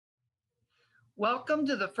Welcome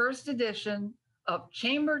to the first edition of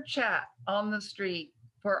Chamber Chat on the Street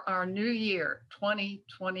for our new year,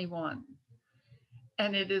 2021.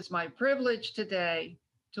 And it is my privilege today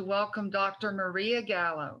to welcome Dr. Maria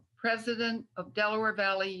Gallo, President of Delaware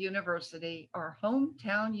Valley University, our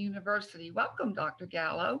hometown university. Welcome, Dr.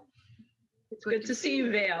 Gallo. It's good to see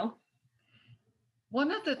you, Vail. One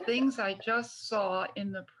of the things I just saw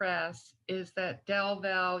in the press is that Del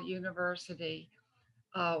Valle University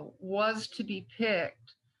was to be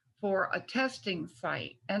picked for a testing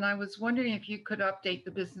site. And I was wondering if you could update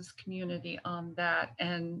the business community on that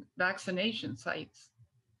and vaccination sites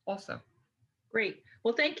also. Great.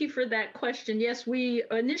 Well, thank you for that question. Yes, we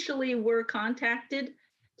initially were contacted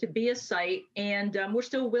to be a site, and we're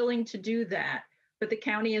still willing to do that. But the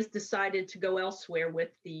county has decided to go elsewhere with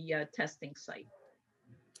the testing site.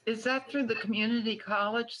 Is that through the community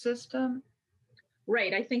college system?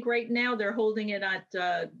 Right. I think right now they're holding it at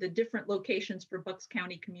the different locations for Bucks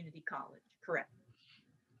County Community College. Correct.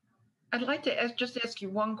 I'd like to just ask you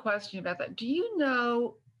one question about that. Do you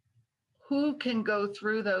know who can go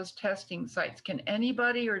through those testing sites? Can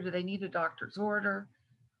anybody, or do they need a doctor's order?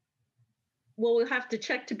 Well, we'll have to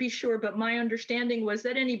check to be sure, but my understanding was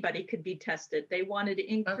that anybody could be tested. They wanted to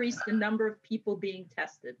increase the number of people being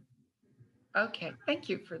tested. Okay, thank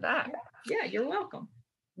you for that. Yeah, you're welcome.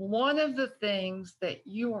 One of the things that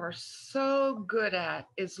you are so good at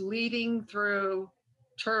is leading through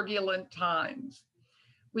turbulent times.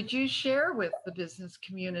 Would you share with the business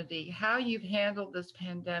community how you've handled this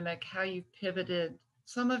pandemic, how you've pivoted,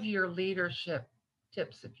 some of your leadership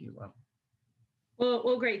tips, if you will?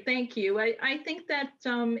 Well, great. Thank you. I think that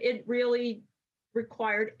it really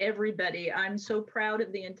required everybody. I'm so proud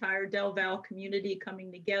of the entire Del Valle community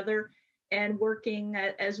coming together and working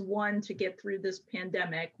as one to get through this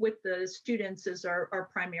pandemic with the students as our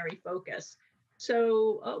primary focus.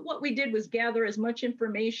 So what we did was gather as much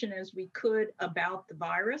information as we could about the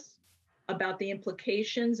virus, about the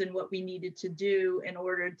implications and what we needed to do in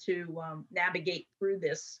order to navigate through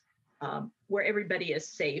this where everybody is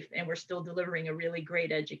safe and we're still delivering a really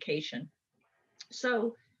great education.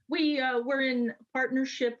 So we were in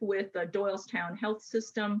partnership with Doylestown Health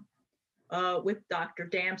System, with Dr.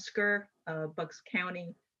 Damsker, Bucks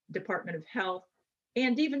County Department of Health,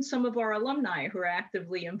 and even some of our alumni who are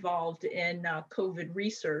actively involved in COVID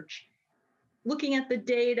research, looking at the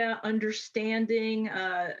data, understanding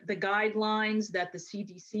the guidelines that the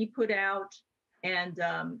CDC put out and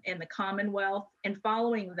the Commonwealth, and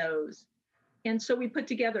following those. And so we put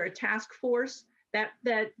together a task force that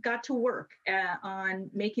got to work on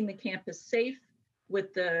making the campus safe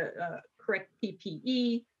with the correct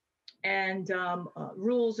PPE, and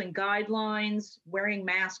rules and guidelines, wearing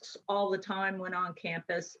masks all the time when on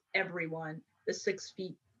campus, everyone, the 6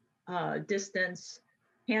 feet distance,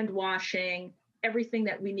 hand washing, everything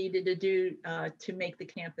that we needed to do to make the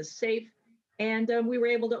campus safe. And we were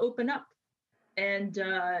able to open up and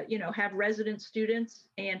have resident students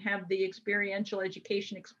and have the experiential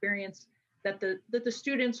education experience that the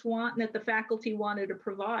students want and that the faculty wanted to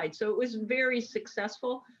provide. So it was very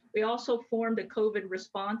successful. We also formed a COVID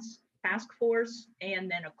response task force and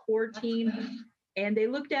then a core team, and they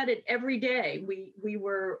looked at it every day. We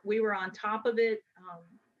were on top of it,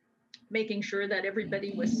 making sure that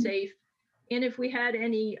everybody was safe, and if we had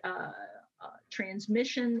any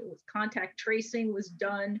transmission, contact tracing was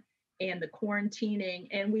done, and the quarantining,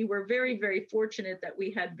 and we were very, very fortunate that we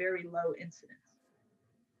had very low incidence.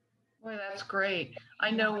 Boy, that's great. I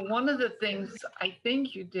know one of the things I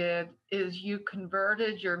think you did is you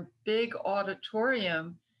converted your big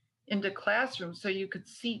auditorium into classrooms so you could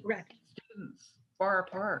seat students far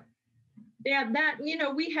apart. Yeah,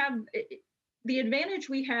 we have, the advantage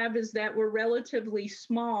we have is that we're relatively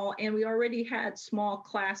small and we already had small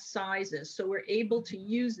class sizes. So we're able to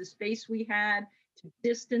use the space we had to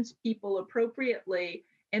distance people appropriately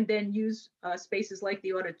and then use spaces like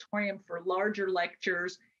the auditorium for larger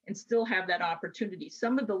lectures and still have that opportunity.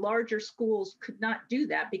 Some of the larger schools could not do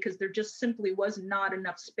that because there just simply was not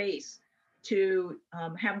enough space to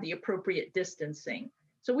have the appropriate distancing.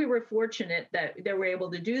 So we were fortunate that they were able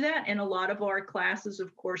to do that. And a lot of our classes,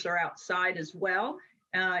 of course, are outside as well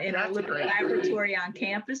in our little laboratory on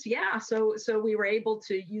campus. Yeah, so we were able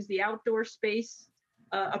to use the outdoor space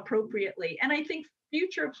appropriately. And I think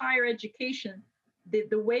future of higher education,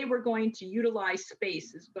 the way we're going to utilize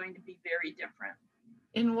space is going to be very different.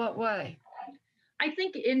 In what way? I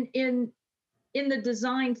think in the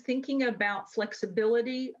design, thinking about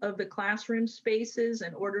flexibility of the classroom spaces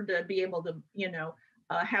in order to be able to,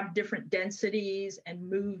 have different densities and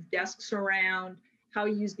move desks around, how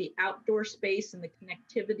you use the outdoor space and the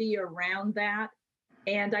connectivity around that.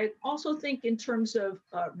 And I also think in terms of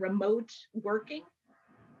remote working,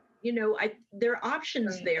 there are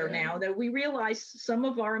options there now that we realize some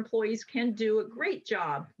of our employees can do a great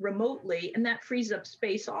job remotely, and that frees up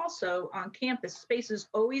space also on campus. Space is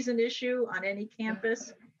always an issue on any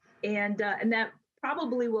campus, and that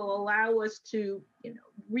probably will allow us to,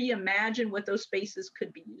 reimagine what those spaces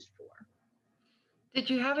could be used for. Did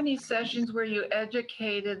you have any sessions where you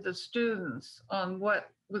educated the students on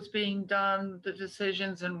what was being done, the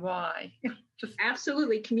decisions, and why?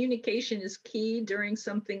 Absolutely. Communication is key during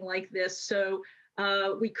something like this. So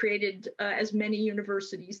we created, as many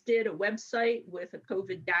universities did, a website with a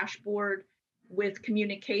COVID dashboard with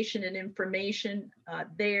communication and information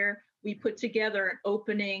there. We put together an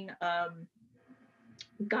opening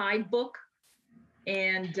guidebook,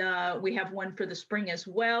 and we have one for the spring as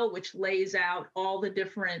well, which lays out all the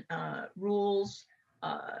different rules,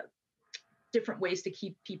 different ways to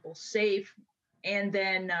keep people safe. And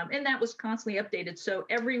then, and that was constantly updated. So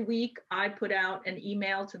every week I put out an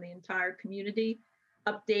email to the entire community,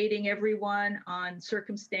 updating everyone on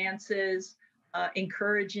circumstances,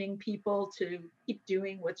 encouraging people to keep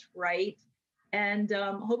doing what's right, and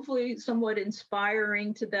hopefully somewhat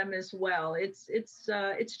inspiring to them as well.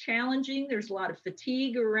 It's challenging. There's a lot of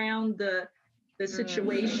fatigue around the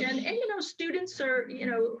situation, and students are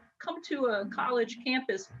come to a college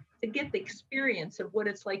campus to get the experience of what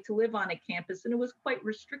it's like to live on a campus, and it was quite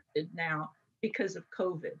restricted now because of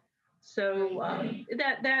COVID. So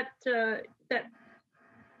that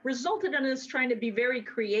resulted in us trying to be very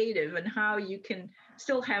creative in how you can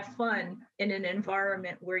still have fun in an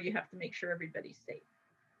environment where you have to make sure everybody's safe.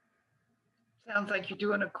 Sounds like you're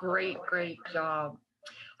doing a great job.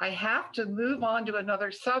 I have to move on to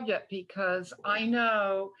another subject because I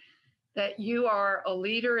know that you are a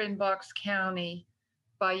leader in Bucks County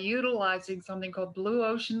by utilizing something called Blue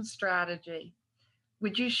Ocean Strategy.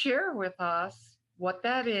 Would you share with us what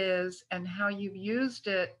that is and how you've used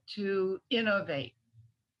it to innovate?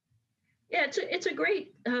 Yeah, it's a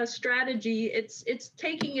great strategy. It's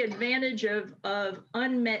taking advantage of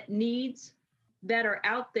unmet needs that are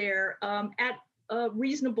out there at a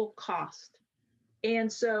reasonable cost.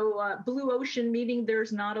 And so blue ocean, meaning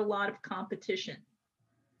there's not a lot of competition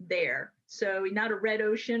there. So not a red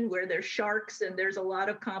ocean where there's sharks and there's a lot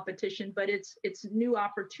of competition, but it's new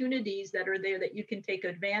opportunities that are there that you can take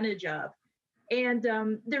advantage of. And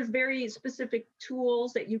there's very specific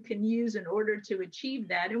tools that you can use in order to achieve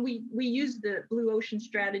that. And we use the Blue Ocean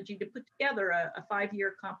Strategy to put together a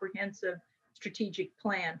 5-year comprehensive strategic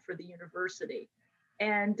plan for the university.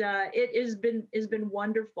 And it has been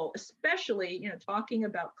wonderful, especially talking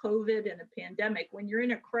about COVID and a pandemic. When you're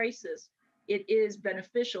in a crisis, it is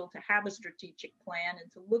beneficial to have a strategic plan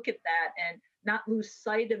and to look at that and not lose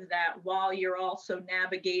sight of that while you're also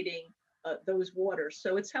navigating those waters.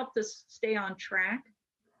 So it's helped us stay on track.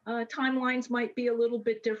 Timelines might be a little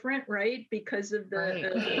bit different, right, because of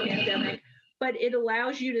the pandemic, but it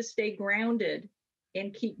allows you to stay grounded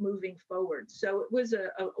and keep moving forward. So it was a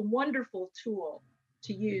wonderful tool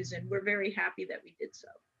to use, and we're very happy that we did so.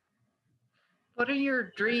 What are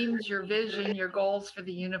your dreams, your vision, your goals for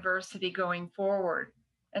the university going forward?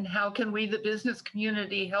 And how can we, the business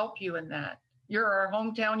community, help you in that? You're our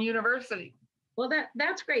hometown university. Well,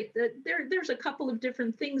 that's great. There's a couple of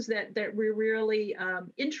different things that we're really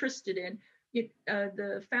interested in.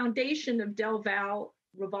 The foundation of Del Val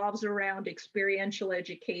revolves around experiential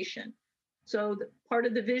education. So part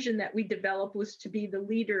of the vision that we developed was to be the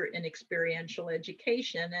leader in experiential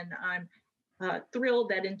education. And I'm thrilled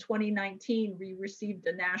that in 2019, we received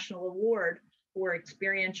a national award for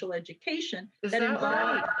experiential education. That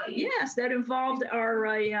involved our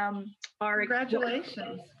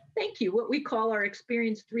congratulations. Thank you. What we call our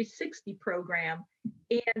Experience 360 program.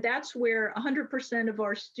 And that's where 100% of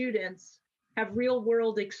our students have real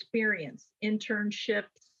world experience,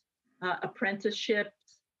 internships,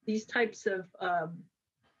 apprenticeships, these types of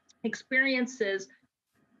experiences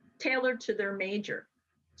tailored to their major.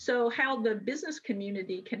 So how the business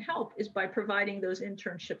community can help is by providing those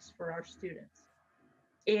internships for our students.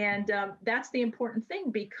 And that's the important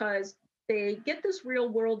thing, because they get this real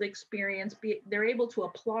world experience. They're able to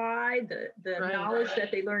apply the knowledge that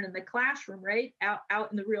they learn in the classroom, right,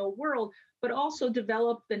 out in the real world, but also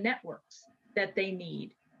develop the networks that they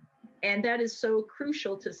need. And that is so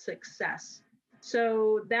crucial to success.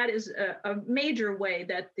 So that is a major way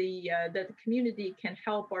that the community can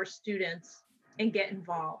help our students and get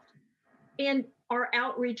involved. And our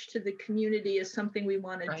outreach to the community is something we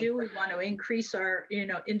want to do. We want to increase our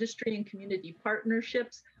industry and community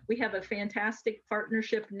partnerships. We have a fantastic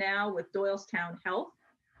partnership now with Doylestown Health,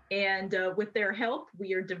 And with their help,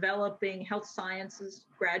 we are developing health sciences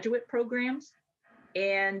graduate programs.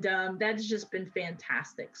 And that has just been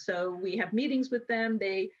fantastic. So we have meetings with them.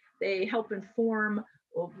 They help inform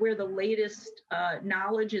where the latest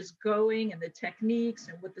knowledge is going and the techniques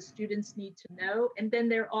and what the students need to know. And then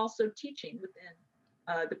they're also teaching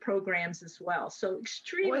within the programs as well. So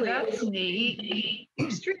extremely, that's neat.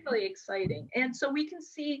 Extremely exciting. And so we can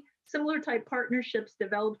see similar type partnerships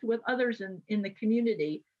developed with others in the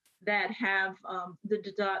community that have the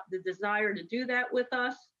desire to do that with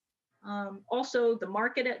us. Also, the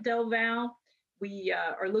market at Del Val, we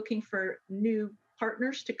are looking for new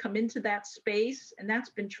partners to come into that space, and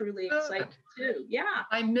that's been truly exciting too. Yeah,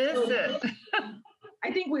 I miss it.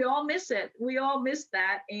 I think we all miss it. We all miss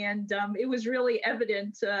that, and it was really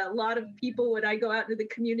evident. A lot of people, when I go out into the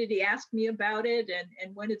community, ask me about it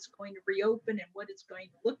and when it's going to reopen and what it's going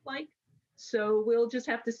to look like. So we'll just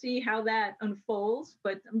have to see how that unfolds,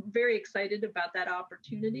 but I'm very excited about that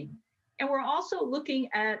opportunity. And we're also looking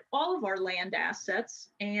at all of our land assets,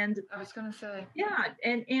 and I was going to say, yeah,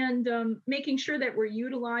 and making sure that we're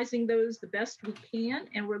utilizing those the best we can.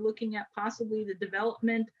 And we're looking at possibly the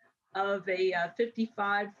development of a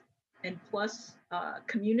 55 and plus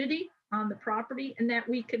community on the property, and that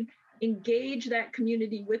we can engage that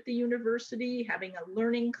community with the university, having a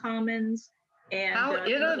learning commons, and how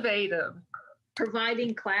innovative,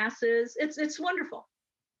 providing classes. It's wonderful.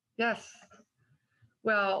 Yes.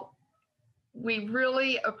 Well, we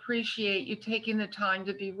really appreciate you taking the time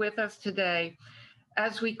to be with us today.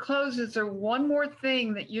 As we close, is there one more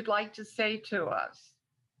thing that you'd like to say to us?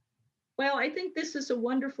 Well, I think this is a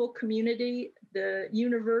wonderful community. The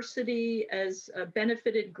university has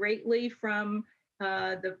benefited greatly from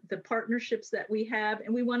the partnerships that we have,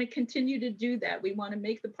 and we want to continue to do that. We want to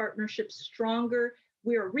make the partnerships stronger.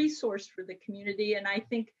 We're a resource for the community, and I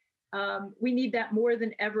think we need that more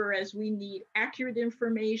than ever, as we need accurate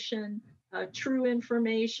information, true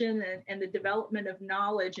information, and the development of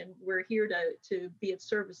knowledge, and we're here to be of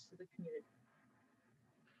service to the community.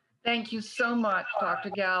 Thank you so much,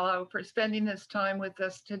 Dr. Gallo, for spending this time with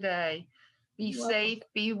us today. Be safe,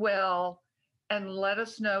 be well, and let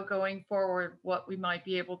us know going forward what we might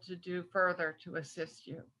be able to do further to assist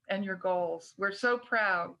you and your goals. We're so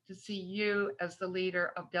proud to see you as the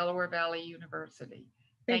leader of Delaware Valley University.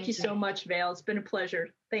 Thank you so much, Vail. It's been a pleasure.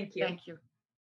 Thank you. Thank you.